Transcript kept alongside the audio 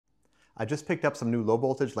I just picked up some new low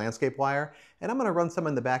voltage landscape wire and I'm going to run some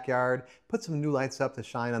in the backyard, put some new lights up to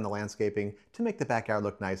shine on the landscaping to make the backyard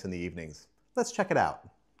look nice in the evenings. Let's check it out.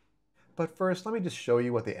 But first, let me just show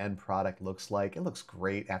you what the end product looks like. It looks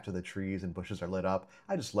great after the trees and bushes are lit up.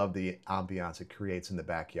 I just love the ambiance it creates in the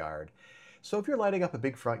backyard. So if you're lighting up a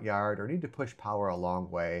big front yard or need to push power a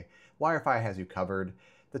long way, Wirefy has you covered.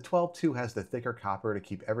 The 12-2 has the thicker copper to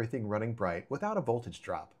keep everything running bright without a voltage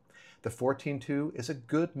drop. The 14-2 is a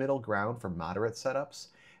good middle ground for moderate setups,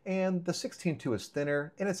 and the 16-2 is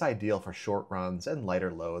thinner and it's ideal for short runs and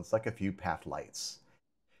lighter loads like a few path lights.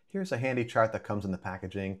 Here's a handy chart that comes in the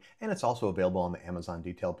packaging, and it's also available on the Amazon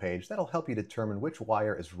detail page that'll help you determine which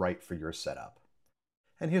wire is right for your setup.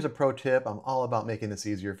 And here's a pro tip. I'm all about making this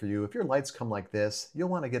easier for you. If your lights come like this, you'll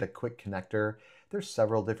want to get a quick connector. There's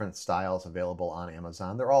several different styles available on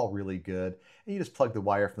Amazon. They're all really good. And you just plug the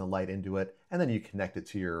wire from the light into it, and then you connect it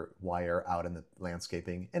to your wire out in the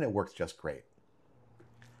landscaping, and it works just great.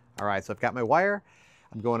 All right, so I've got my wire.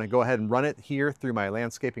 I'm going to go ahead and run it here through my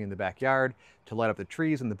landscaping in the backyard to light up the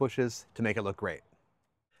trees and the bushes to make it look great.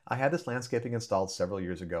 I had this landscaping installed several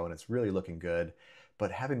years ago and it's really looking good,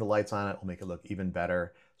 but having the lights on it will make it look even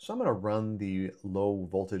better. So I'm going to run the low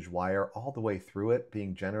voltage wire all the way through it,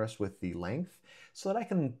 being generous with the length, so that I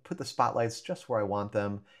can put the spotlights just where I want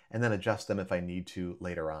them and then adjust them if I need to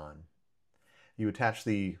later on. You attach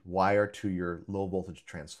the wire to your low voltage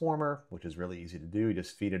transformer, which is really easy to do. You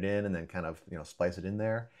just feed it in and then kind of, splice it in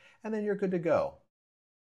there, and then you're good to go.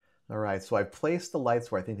 All right, so I've placed the lights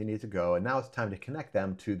where I think they need to go, and now it's time to connect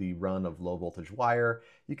them to the run of low voltage wire.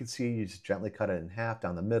 You can see you just gently cut it in half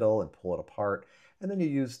down the middle and pull it apart, and then you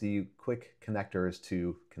use the quick connectors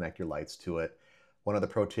to connect your lights to it. One other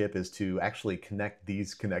pro tip is to actually connect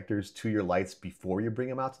these connectors to your lights before you bring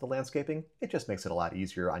them out to the landscaping. It just makes it a lot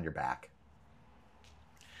easier on your back.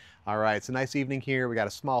 All right, it's a nice evening here. We got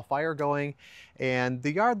a small fire going and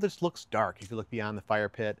the yard just looks dark if you look beyond the fire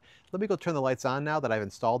pit. Let me go turn the lights on now that I've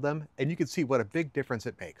installed them and you can see what a big difference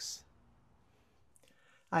it makes.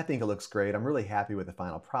 I think it looks great. I'm really happy with the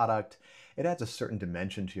final product. It adds a certain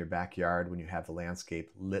dimension to your backyard when you have the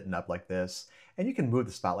landscape lit up like this, and you can move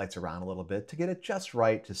the spotlights around a little bit to get it just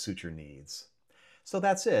right to suit your needs. So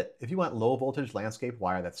that's it. If you want low voltage landscape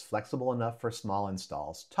wire that's flexible enough for small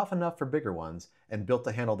installs, tough enough for bigger ones, and built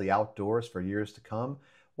to handle the outdoors for years to come,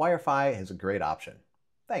 Wirefy is a great option.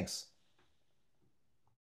 Thanks.